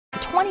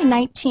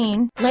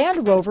2019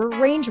 Land Rover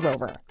Range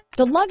Rover.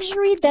 The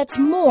luxury that's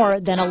more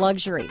than a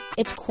luxury.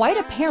 It's quite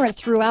apparent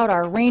throughout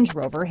our Range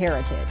Rover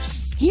heritage.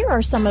 Here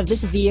are some of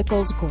this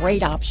vehicle's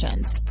great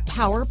options: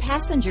 power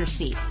passenger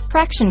seat,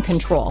 traction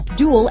control,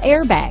 dual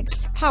airbags,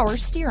 power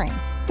steering,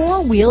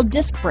 four-wheel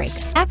disc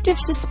brakes, active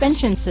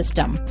suspension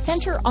system,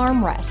 center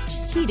armrest,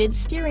 heated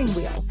steering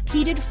wheel,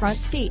 heated front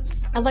seats,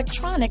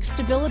 electronic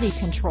stability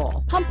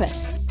control, compass,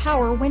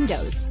 power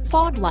windows,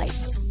 fog lights,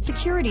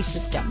 security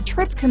system,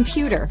 trip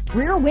computer,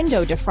 rear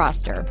window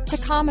defroster,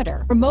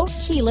 tachometer, remote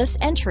keyless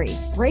entry,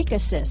 brake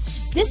assist.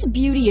 This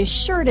beauty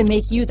is sure to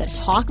make you the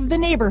talk of the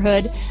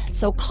neighborhood,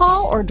 so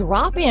call or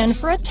drop in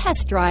for a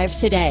test drive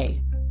today.